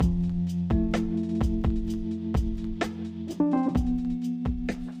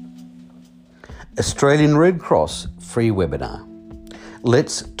Australian Red Cross free webinar.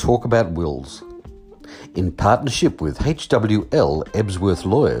 Let's talk about wills. In partnership with HWL Ebsworth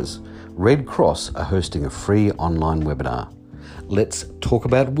Lawyers, Red Cross are hosting a free online webinar. Let's talk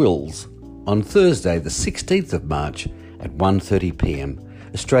about wills on Thursday the 16th of March at 1:30 p.m.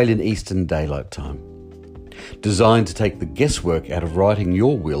 Australian Eastern Daylight Time. Designed to take the guesswork out of writing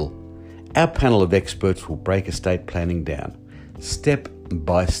your will, our panel of experts will break estate planning down, step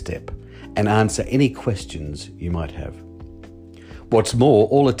by step, and answer any questions you might have. What's more,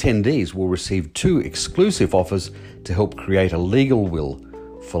 all attendees will receive 2 exclusive offers to help create a legal will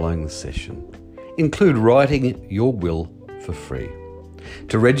following the session. Include writing your will for free.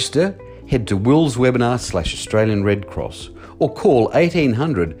 To register, head to willswebinar/Australian Red Cross or call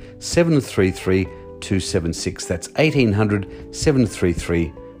 1800 733 276. That's 1800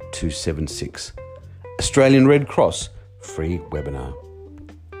 733 276. Australian Red Cross free webinar.